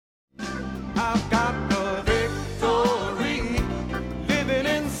I've got the victory living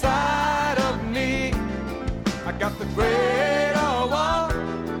inside of me. I got the greater one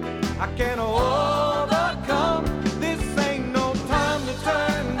I can overcome. This ain't no time to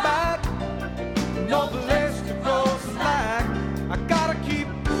turn back, no place to go slack. I gotta keep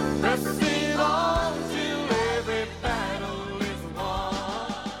pressing on till every battle is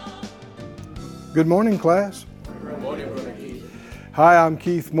won. Good morning, class. Good morning, Brother Keith. Hi, I'm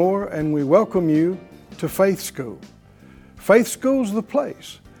Keith Moore, and we welcome you to Faith School. Faith School's the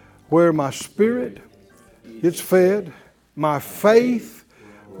place where my spirit gets fed, my faith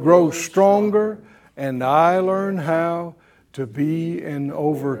grows stronger, and I learn how to be an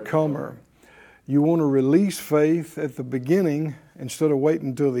overcomer. You want to release faith at the beginning instead of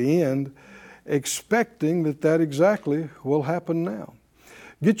waiting until the end, expecting that exactly will happen now.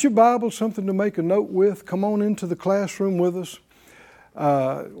 Get your Bible, something to make a note with. Come on into the classroom with us.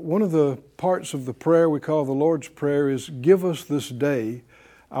 One of the parts of the prayer we call the Lord's Prayer is, give us this day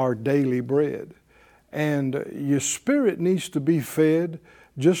our daily bread. And your spirit needs to be fed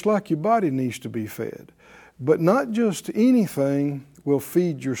just like your body needs to be fed. But not just anything will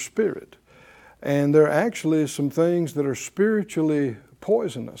feed your spirit. And there actually is some things that are spiritually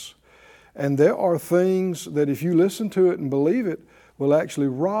poisonous. And there are things that if you listen to it and believe it, will actually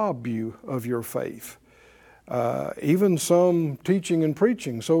rob you of your faith. Even some teaching and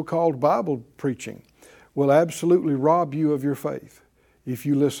preaching, so-called Bible preaching, will absolutely rob you of your faith if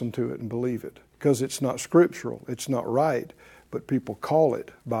you listen to it and believe it, because it's not scriptural, it's not right, but people call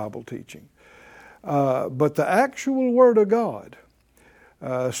it Bible teaching. But the actual Word of God,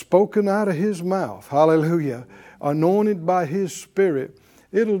 spoken out of His mouth, hallelujah, anointed by His Spirit,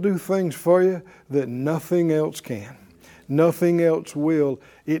 it'll do things for you that nothing else can. Nothing else will.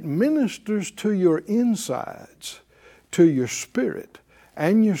 It ministers to your insides, to your spirit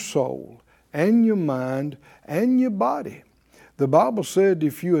and your soul and your mind and your body. The Bible said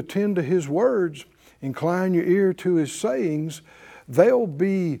if you attend to His words, incline your ear to His sayings, they'll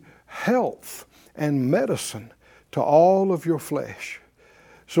be health and medicine to all of your flesh.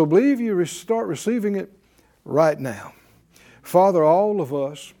 So believe you start receiving it right now. Father, all of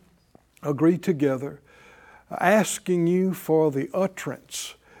us agree together, asking you for the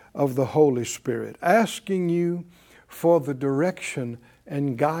utterance of the Holy Spirit, asking you for the direction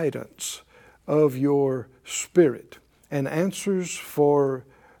and guidance of your Spirit, and answers for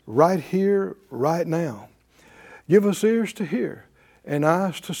right here, right now. Give us ears to hear and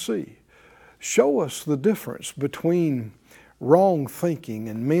eyes to see. Show us the difference between wrong thinking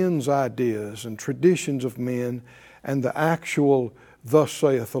and men's ideas and traditions of men and the actual thus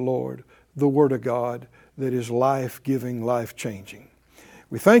saith the Lord, the Word of God, that is life-giving, life-changing.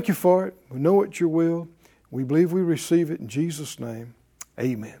 We thank you for it. We know it's your will. We believe we receive it in Jesus' name.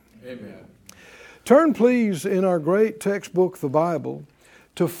 Amen. Amen. Turn, please, in our great textbook, the Bible,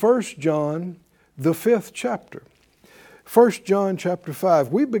 to 1 John, the 5th chapter. 1 John chapter 5.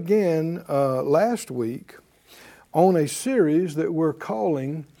 We began last week on a series that we're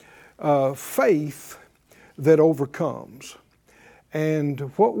calling Faith That Overcomes. And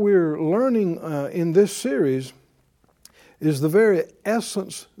what we're learning in this series is the very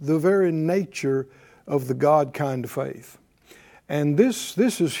essence, the very nature of the God kind of faith. And this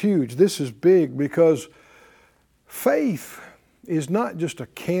is huge, this is big, because faith is not just a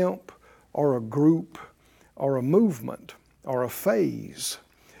camp or a group or a movement or a phase.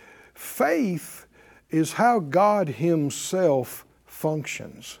 Faith is how God Himself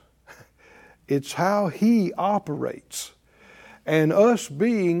functions. It's how He operates. And us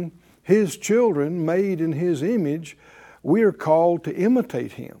being His children, made in His image, we are called to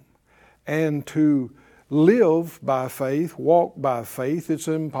imitate Him and to live by faith, walk by faith. It's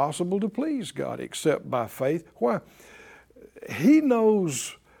impossible to please God except by faith. Why? He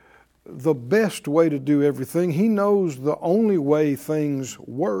knows the best way to do everything. He knows the only way things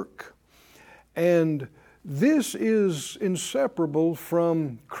work. And this is inseparable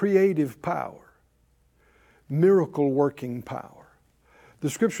from creative power, miracle working power. The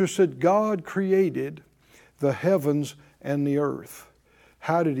Scripture said God created the heavens and the earth.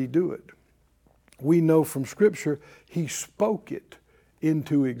 How did He do it? We know from Scripture He spoke it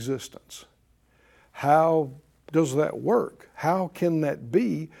into existence. How does that work? How can that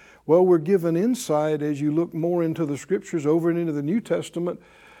be? Well, we're given insight as you look more into the Scriptures over and into the New Testament,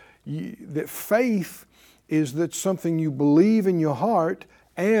 that faith is that something you believe in your heart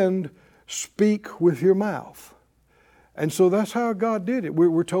and speak with your mouth. And so that's how God did it.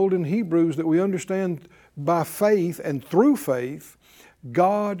 We're told in Hebrews that we understand by faith and through faith,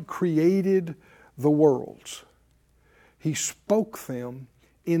 God created the worlds. He spoke them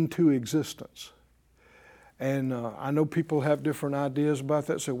into existence. And I know people have different ideas about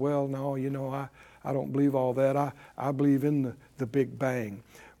that. Say, well, no, I don't believe all that. I believe in the Big Bang.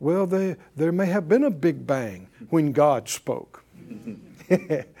 Well, there may have been a Big Bang when God spoke.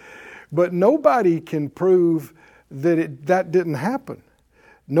 But nobody can prove that didn't happen.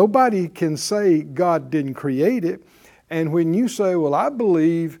 Nobody can say God didn't create it. And when you say, well, I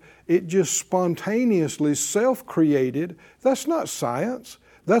believe it just spontaneously self-created, that's not science.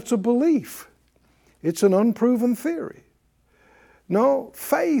 That's a belief. It's an unproven theory. No,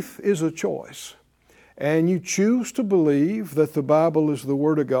 faith is a choice. And you choose to believe that the Bible is the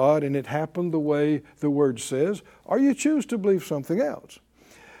Word of God and it happened the way the Word says, or you choose to believe something else.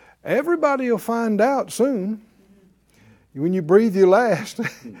 Everybody will find out soon. When you breathe your last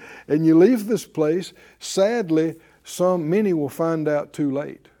and you leave this place, sadly, many will find out too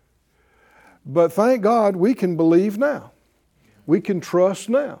late. But thank God we can believe now. We can trust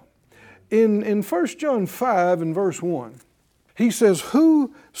now. In 1 John 5 and verse 1, he says,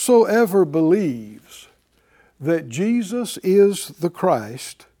 whosoever believes that Jesus is the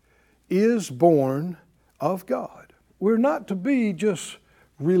Christ is born of God. We're not to be just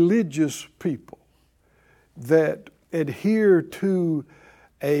religious people that adhere to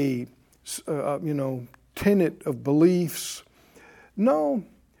a tenet of beliefs. No,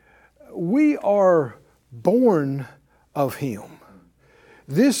 we are born of Him.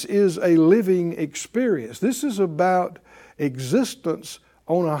 This is a living experience. This is about existence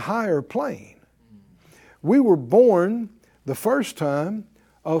on a higher plane. We were born the first time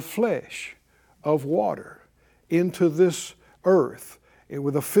of flesh, of water, into this earth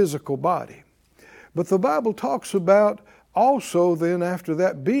with a physical body. But the Bible talks about also then after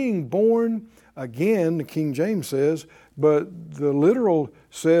that being born again, the King James says, but the literal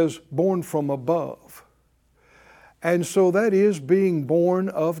says born from above. And so that is being born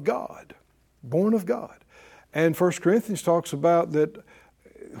of God. Born of God. And 1 Corinthians talks about that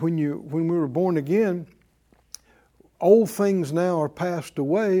when we were born again, old things now are passed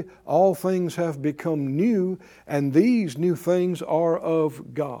away, all things have become new, and these new things are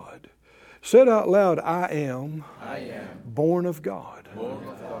of God. Said out loud, I am born of God. Born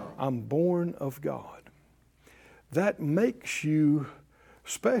of God. I'm born of God. That makes you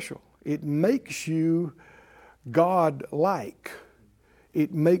special. It makes you God-like.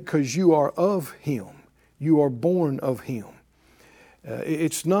 Because you are of Him. You are born of Him.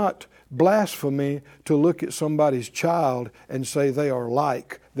 It's not blasphemy to look at somebody's child and say they are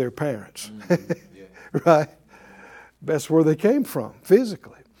like their parents. Right? That's where they came from,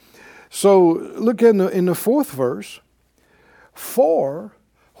 physically. So look in the fourth verse. For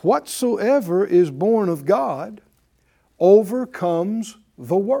whatsoever is born of God overcomes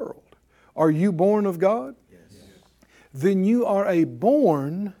the world. Are you born of God? Yes. Then you are a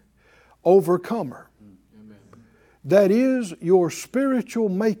born overcomer. Amen. That is your spiritual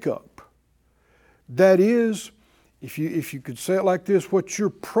makeup. That is, if you could say it like this, what you're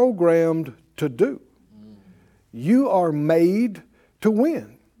programmed to do. You are made to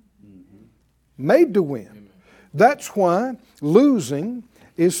win. Made to win. Amen. That's why losing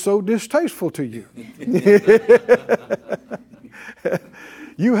is so distasteful to you.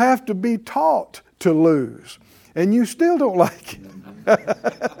 You have to be taught to lose, and you still don't like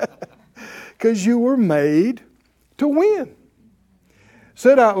it. Because you were made to win.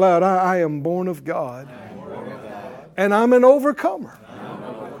 Said out loud, I am born of God, and I'm an overcomer.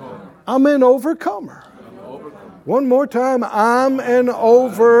 I'm an overcomer. One more time, I'm an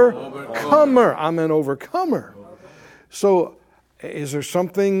overcomer. I'm an overcomer. So, is there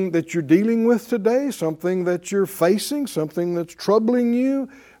something that you're dealing with today? Something that you're facing? Something that's troubling you?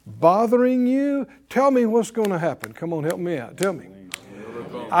 Bothering you? Tell me what's going to happen. Come on, help me out. Tell me.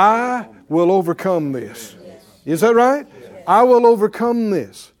 I will overcome this. Is that right? I will overcome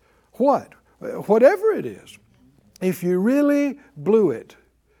this. What? Whatever it is. If you really blew it,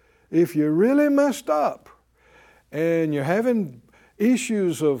 if you really messed up, and you're having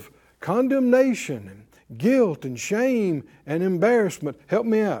issues of condemnation and guilt and shame and embarrassment, help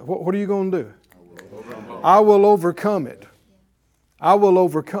me out. What are you going to do? I will overcome it. I will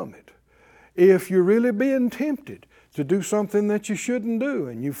overcome it. If you're really being tempted to do something that you shouldn't do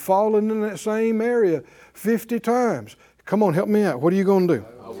and you've fallen in that same area 50 times, come on, help me out. What are you going to do?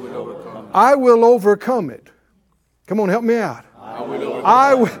 I will overcome it. Come on, help me out.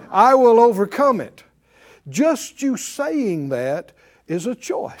 I will overcome it. Just you saying that is a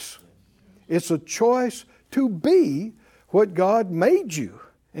choice. It's a choice to be what God made you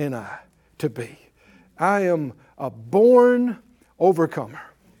and I to be. I am a born overcomer.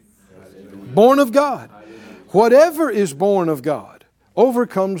 Born of God. Whatever is born of God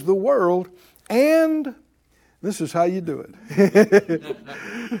overcomes the world, and this is how you do it.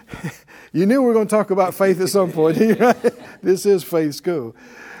 You knew we were going to talk about faith at some point. This is Faith School.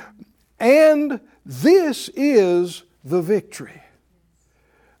 And this is the victory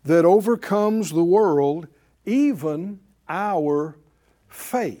that overcomes the world, even our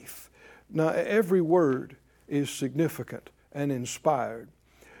faith. Now, every word is significant and inspired.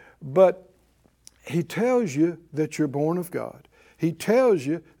 But he tells you that you're born of God. He tells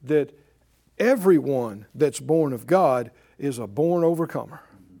you that everyone that's born of God is a born overcomer.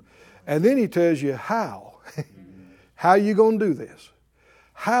 And then he tells you how. How you going to do this?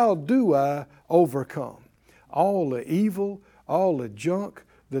 How do I overcome all the evil, all the junk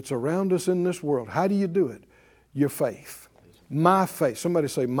that's around us in this world? How do you do it? Your faith. My faith. Somebody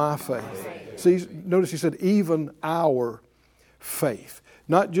say, my faith. See, notice he said, even our faith.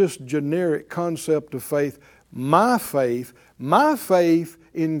 Not just generic concept of faith. My faith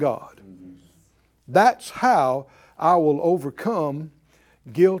in God. That's how I will overcome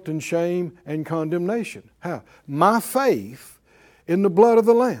guilt and shame and condemnation. How? My faith in the blood of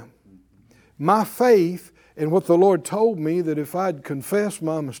the Lamb. My faith in what the Lord told me, that if I'd confess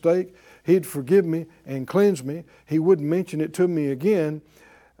my mistake, He'd forgive me and cleanse me. He wouldn't mention it to me again.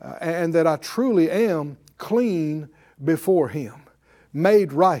 And that I truly am clean before Him,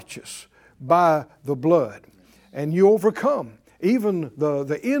 made righteous by the blood. And you overcome even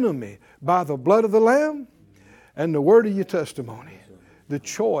the enemy by the blood of the Lamb and the word of your testimony. The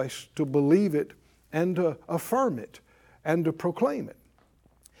choice to believe it and to affirm it and to proclaim it.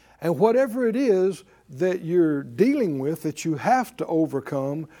 And whatever it is that you're dealing with that you have to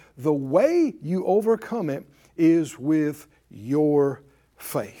overcome, the way you overcome it is with your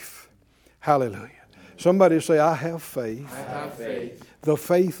faith. Hallelujah. Somebody say, I have faith. I have faith. The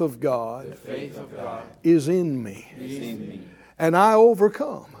faith of God, is in me. And I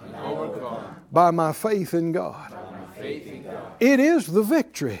overcome, by my faith in God. It is the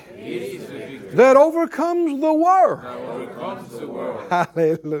victory, that overcomes the world.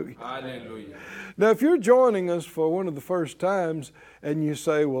 Hallelujah. Hallelujah. Now, if you're joining us for one of the first times and you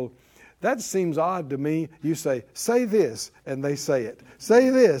say, well, that seems odd to me, you say this, and they say it.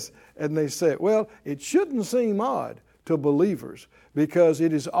 Say this, and they say it. Well, it shouldn't seem odd to believers, because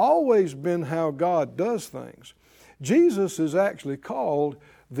it has always been how God does things. Jesus is actually called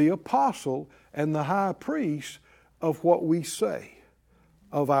the apostle and the high priest of what we say,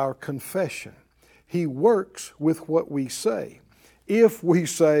 of our confession. He works with what we say, if we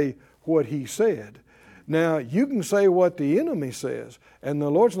say what He said. Now, you can say what the enemy says, and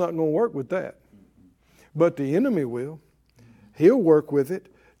the Lord's not going to work with that. But the enemy will. He'll work with it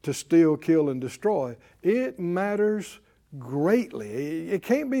to steal, kill, and destroy. It matters greatly. It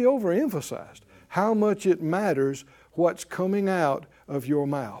can't be overemphasized how much it matters what's coming out of your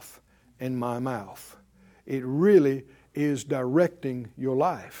mouth and my mouth. It really is directing your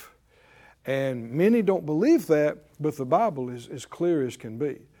life. And many don't believe that, but the Bible is as clear as can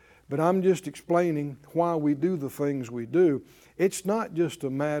be. But I'm just explaining why we do the things we do. It's not just a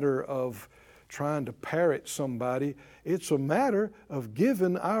matter of trying to parrot somebody. It's a matter of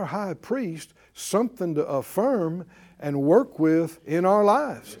giving our high priest something to affirm and work with in our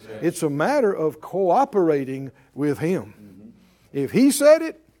lives. It's a matter of cooperating with Him. If He said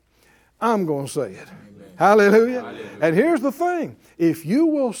it, I'm going to say it. Hallelujah. Hallelujah. And here's the thing. If you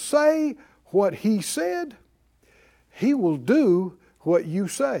will say what He said, He will do what you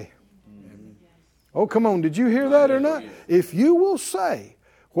say. Oh, come on. Did you hear that or not? If you will say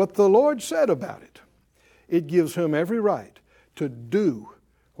what the Lord said about it, it gives Him every right to do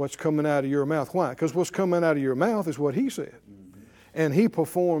what's coming out of your mouth. Why? Because what's coming out of your mouth is what He said. And He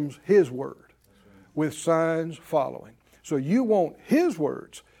performs His word with signs following. So you want His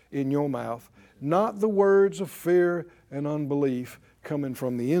words in your mouth, not the words of fear and unbelief coming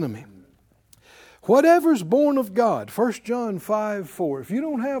from the enemy. Whatever's born of God, 1 John 5:4. If you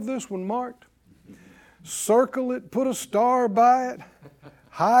don't have this one marked, circle it, put a star by it,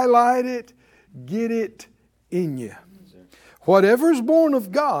 highlight it, get it in you. Whatever's born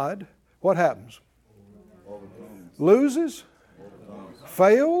of God, what happens? Loses?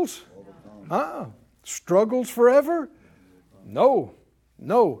 Fails? Struggles forever? No.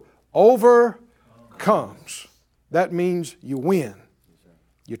 Overcomes. That means you win.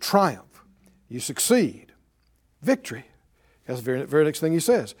 You triumph. You succeed. Victory. That's the very next thing he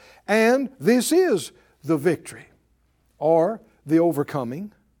says. And this is the victory, or the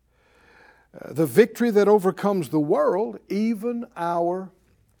overcoming. The victory that overcomes the world, even our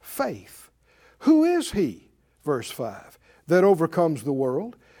faith. Who is He, verse 5, that overcomes the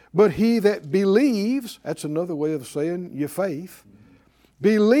world? But he that believes, that's another way of saying your faith,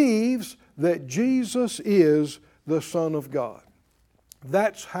 believes that Jesus is the Son of God.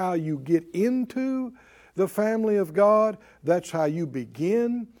 That's how you get into the family of God. That's how you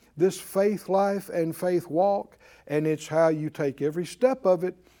begin this faith life and faith walk. And it's how you take every step of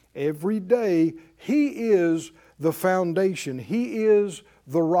it every day. He is the foundation. He is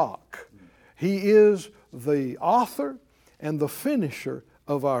the rock. He is the author and the finisher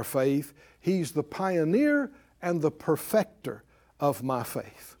of our faith. He's the pioneer and the perfecter of my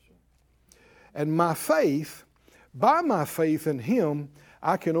faith. And my faith, by my faith in Him,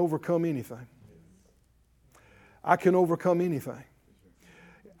 I can overcome anything. I can overcome anything.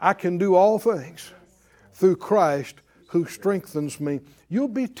 I can do all things through Christ who strengthens me. You'll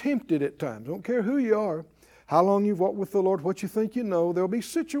be tempted at times. Don't care who you are, how long you've walked with the Lord, what you think you know. There'll be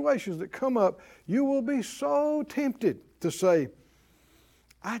situations that come up. You will be so tempted to say,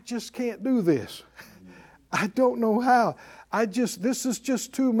 I just can't do this. I don't know how. This is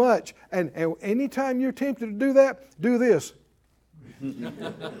just too much. And anytime you're tempted to do that, do this.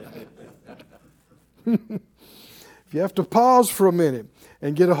 If you have to pause for a minute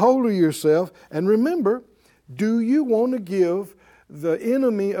and get a hold of yourself and remember, do you want to give the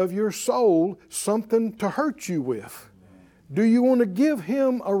enemy of your soul something to hurt you with? Do you want to give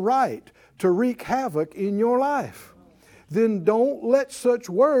him a right to wreak havoc in your life? Then don't let such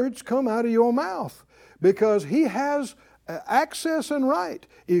words come out of your mouth, because he has access and right.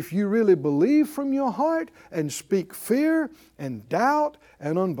 If you really believe from your heart and speak fear and doubt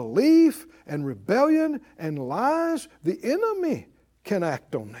and unbelief and rebellion and lies, the enemy can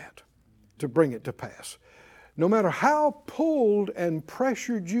act on that to bring it to pass. No matter how pulled and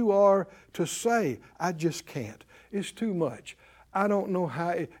pressured you are to say, I just can't. It's too much. I don't know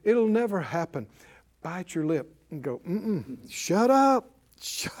how. It'll never happen. Bite your lip and go, shut up,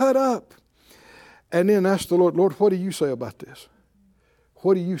 shut up. And then ask the Lord, Lord, what do you say about this?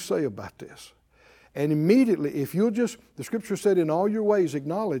 What do you say about this? And immediately, if you'll just, the Scripture said, in all your ways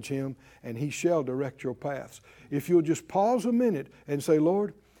acknowledge Him, and He shall direct your paths. If you'll just pause a minute and say,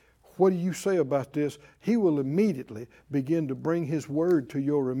 Lord, what do you say about this? He will immediately begin to bring His word to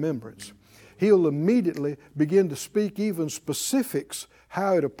your remembrance. He'll immediately begin to speak even specifics,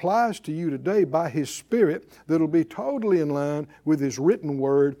 how it applies to you today by His Spirit, that'll be totally in line with His written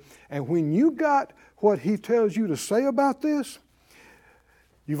word. And when you got what He tells you to say about this,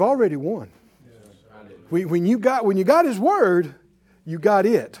 you've already won. When you got His word, you got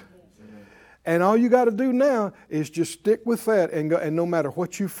it. And all you got to do now is just stick with that, and go, and no matter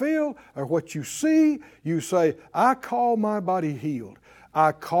what you feel or what you see, you say, I call my body healed.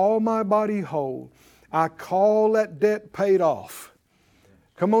 I call my body whole. I call that debt paid off.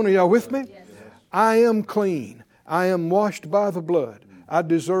 Come on, are y'all with me? Yes. I am clean. I am washed by the blood. I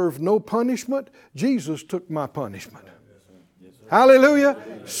deserve no punishment. Jesus took my punishment. Hallelujah.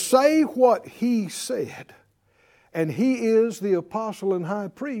 Say what He said. And He is the apostle and high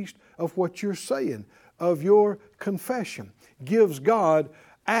priest of what you're saying, of your confession. Gives God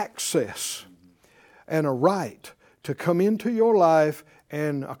access and a right to come into your life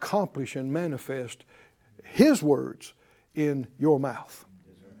and accomplish and manifest His words in your mouth.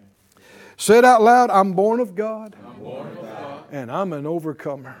 Say it out loud, I'm born of God, and I'm an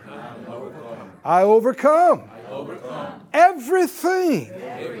overcomer. I overcome everything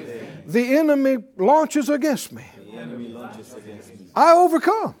the enemy launches against me. I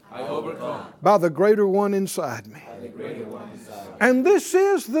overcome by the greater one inside me. And this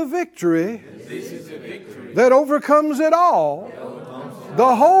is the victory that overcomes it all,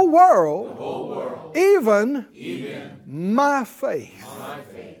 the whole world, even my faith.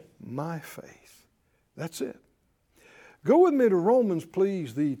 My faith. That's it. Go with me to Romans,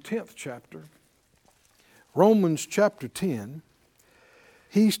 please, the 10th chapter. Romans chapter 10.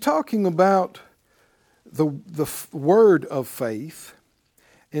 He's talking about the word of faith.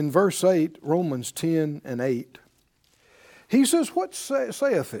 In verse 8, Romans 10 and 8. He says, what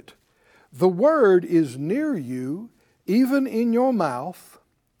saith it? The word is near you, even in your mouth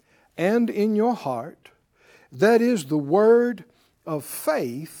and in your heart. That is the word of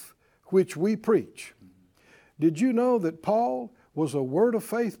faith which we preach. Did you know that Paul was a word of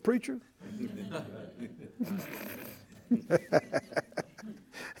faith preacher?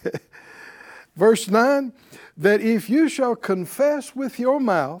 Verse 9, that if you shall confess with your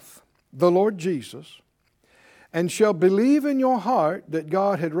mouth the Lord Jesus, and shall believe in your heart that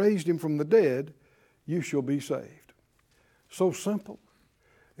God had raised Him from the dead, you shall be saved. So simple,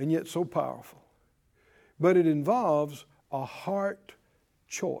 and yet so powerful. But it involves a heart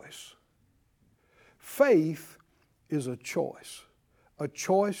choice. Faith is a choice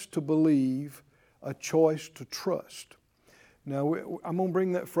to believe, a choice to trust. Now, I'm going to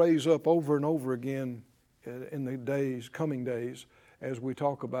bring that phrase up over and over again in the coming days, as we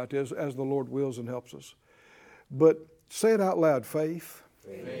talk about this, as the Lord wills and helps us. But say it out loud, faith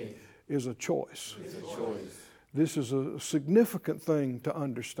is a choice. It's a choice. This is a significant thing to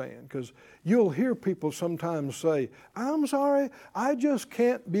understand, because you'll hear people sometimes say, I'm sorry, I just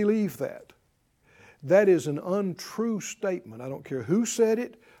can't believe that. That is an untrue statement. I don't care who said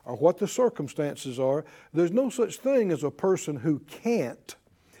it or what the circumstances are. There's no such thing as a person who can't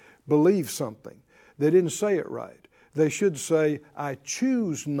believe something. They didn't say it right. They should say, I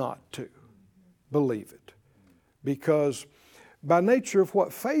choose not to believe it. Because by nature of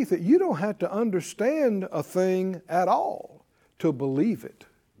what faith, you don't have to understand a thing at all to believe it.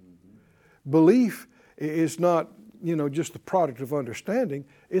 Belief is not, just the product of understanding.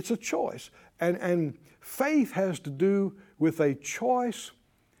 It's a choice. And faith has to do with a choice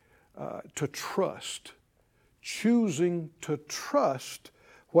to trust, choosing to trust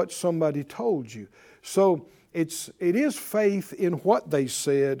what somebody told you. So it is faith in what they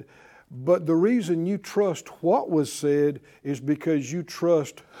said, but the reason you trust what was said is because you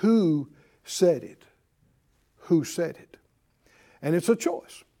trust who said it. Who said it. And it's a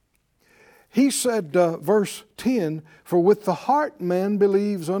choice. He said, verse 10, for with the heart man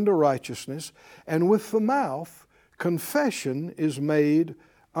believes unto righteousness, and with the mouth confession is made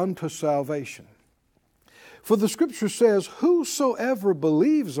unto salvation. For the Scripture says, whosoever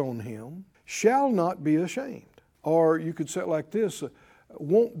believes on him shall not be ashamed. Or you could say it like this,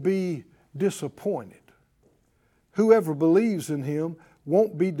 won't be disappointed. Whoever believes in him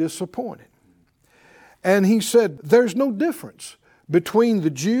won't be disappointed. And he said, there's no difference between the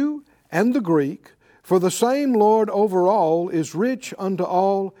Jew and the Greek, for the same Lord over all is rich unto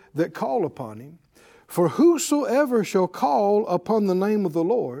all that call upon him. For whosoever shall call upon the name of the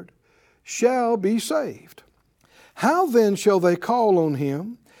Lord shall be saved. How then shall they call on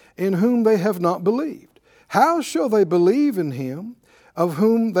him in whom they have not believed? How shall they believe in him of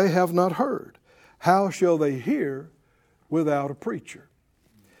whom they have not heard? How shall they hear without a preacher?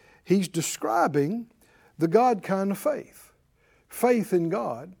 He's describing the God kind of faith. Faith in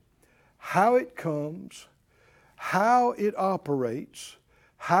God, how it comes, how it operates,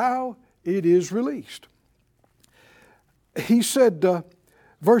 how it is released. He said,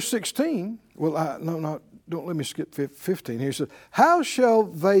 verse 16, don't let me skip 15 here. He said, how shall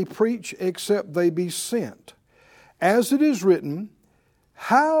they preach except they be sent? As it is written,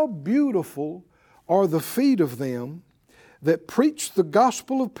 how beautiful are the feet of them that preach the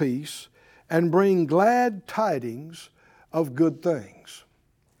gospel of peace and bring glad tidings of good things.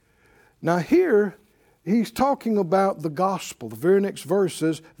 Now here, he's talking about the gospel. The very next verse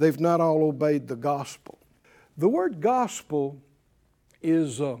says, they've not all obeyed the gospel. The word gospel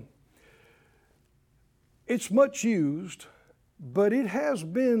is, it's much used, but it has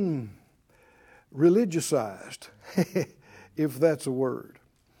been religiousized, if that's a word.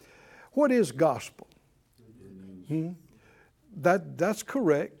 What is gospel? That's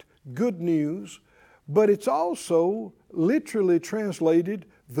correct, good news, but it's also literally translated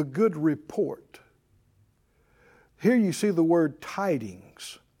the good report. Here you see the word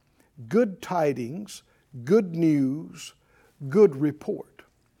tidings, good news, good report.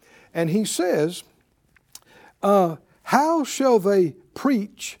 And he says, how shall they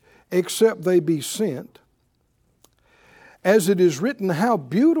preach except they be sent? As it is written, how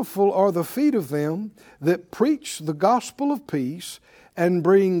beautiful are the feet of them that preach the gospel of peace and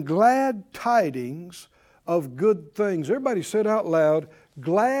bring glad tidings of good things. Everybody said out loud,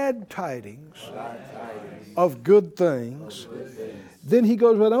 glad tidings, of good things. Then he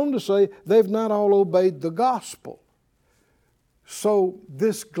goes right on to say, they've not all obeyed the gospel. So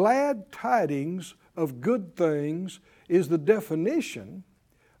this glad tidings of good things is the definition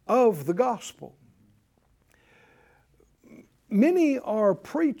of the gospel. Many are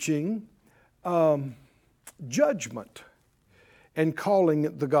preaching judgment and calling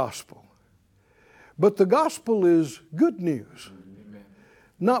it the gospel. But the gospel is good news,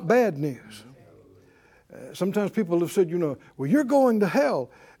 not bad news. Sometimes people have said, well, you're going to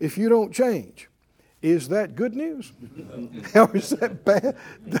hell if you don't change. Is that good news? Or is that bad?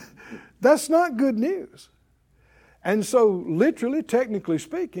 That's not good news. And so, literally, technically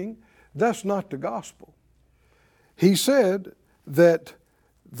speaking, that's not the gospel. He said that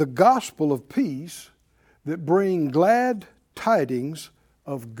the gospel of peace that bring glad tidings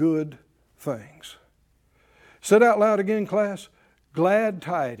of good things. Say it out loud again, class. Glad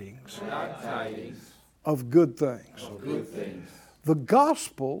tidings, of good things. The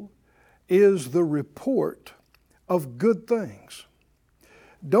gospel is the report of good things.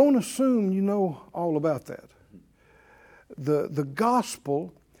 Don't assume you know all about that. the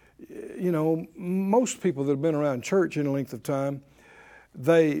gospel, you know, most people that have been around church any length of time,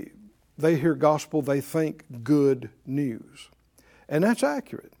 they hear gospel, they think good news. And that's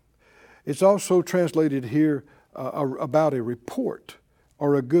accurate. It's also translated here about a report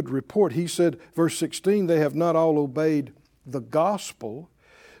or a good report. He said, verse 16, they have not all obeyed the gospel.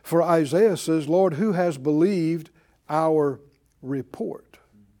 For Isaiah says, Lord, who has believed our report?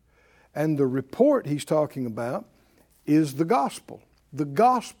 And the report he's talking about is the gospel. The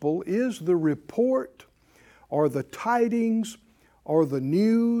gospel is the report or the tidings or the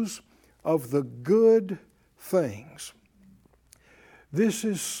news of the good things. This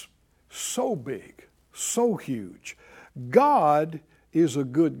is so big, so huge. God is a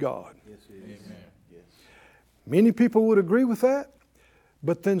good God. Yes, Amen. Yes. Many people would agree with that,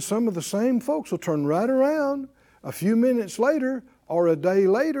 but then some of the same folks will turn right around a few minutes later or a day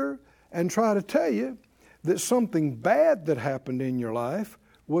later and try to tell you that something bad that happened in your life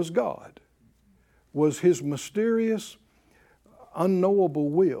was God, was His mysterious, unknowable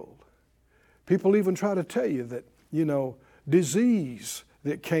will. People even try to tell you that, you know, disease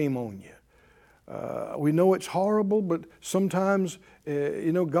that came on you. We know it's horrible, but sometimes,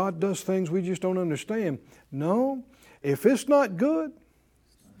 you know, God does things we just don't understand. No, if it's not good,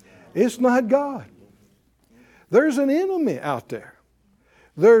 it's not God. There's an enemy out there.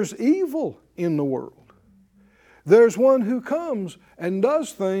 There's evil in the world. There's one who comes and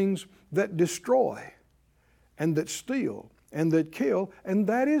does things that destroy and that steal and that kill, and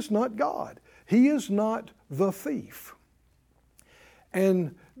that is not God. He is not the thief.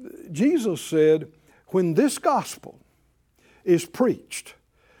 And Jesus said, when this gospel is preached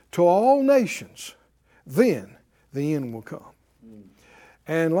to all nations, then the end will come.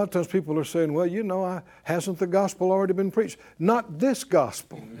 And a lot of times people are saying, well, you know, hasn't the gospel already been preached? Not this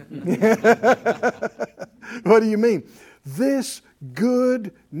gospel. What do you mean? This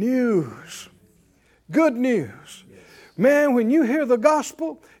good news. Good news. Man, when you hear the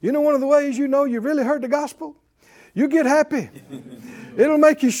gospel, you know one of the ways you know you really heard the gospel? You get happy. It'll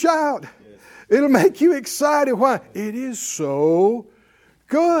make you shout. It'll make you excited. Why? It is so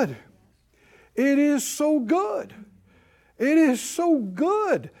good. It is so good. It is so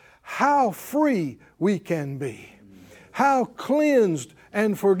good how free we can be, how cleansed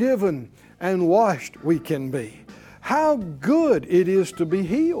and forgiven and washed we can be, how good it is to be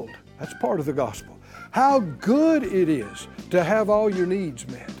healed. That's part of the gospel. How good it is to have all your needs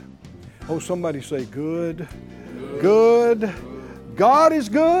met. Oh, somebody say good, good. God is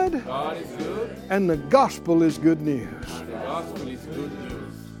good. God is good. And the gospel is good news. The gospel is good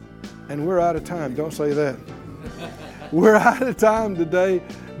news. And we're out of time. Don't say that. We're out of time today,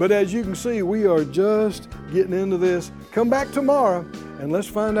 but as you can see, we are just getting into this. Come back tomorrow and let's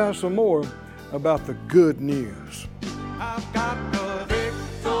find out some more about the good news. I've got the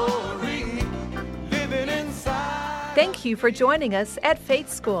victory living inside. Thank you for joining us at Faith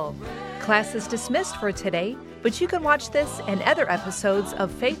School. Class is dismissed for today, but you can watch this and other episodes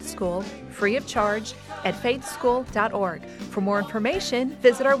of Faith School free of charge at faithschool.org. For more information,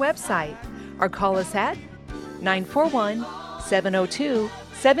 visit our website or call us at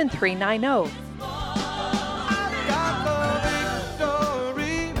 941-702-7390.